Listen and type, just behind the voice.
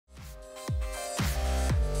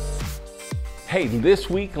Hey, this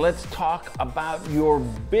week, let's talk about your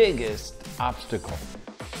biggest obstacle.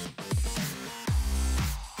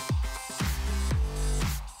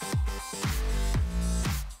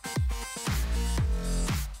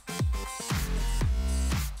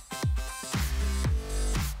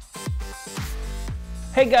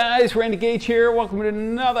 Hey guys, Randy Gage here. Welcome to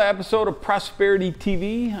another episode of Prosperity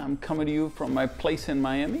TV. I'm coming to you from my place in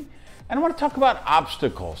Miami. And I want to talk about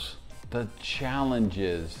obstacles, the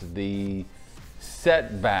challenges, the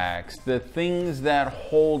setbacks, the things that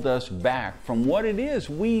hold us back from what it is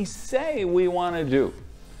we say we want to do.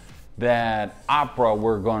 That opera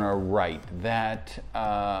we're going to write, that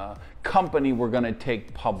company we're going to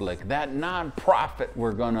take public, that nonprofit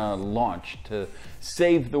we're going to launch to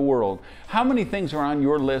save the world. How many things are on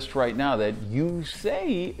your list right now that you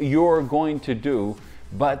say you're going to do,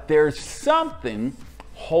 but there's something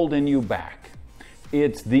holding you back?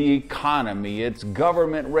 It's the economy, it's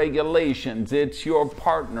government regulations, it's your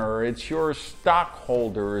partner, it's your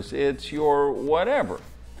stockholders, it's your whatever.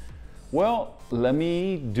 Well, let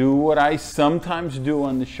me do what I sometimes do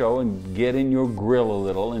on the show and get in your grill a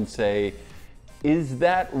little and say, is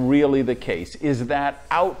that really the case? Is that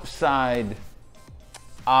outside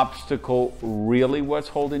obstacle really what's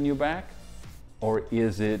holding you back? Or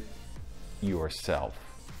is it yourself?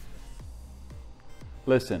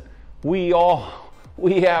 Listen,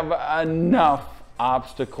 we have enough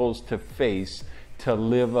obstacles to face to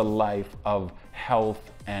live a life of health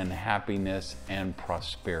and happiness and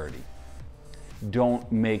prosperity.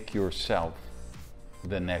 Don't make yourself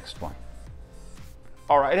the next one.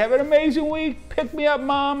 All right, have an amazing week. Pick me up,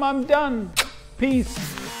 Mom. I'm done. Peace.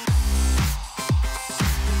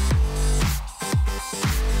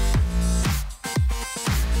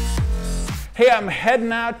 Hey, I'm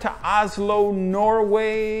heading out to Oslo,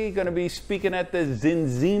 Norway. Going to be speaking at the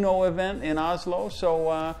Zinzino event in Oslo.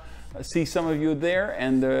 So see some of you there,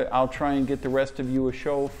 and I'll try and get the rest of you a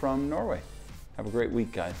show from Norway. Have a great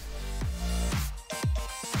week, guys.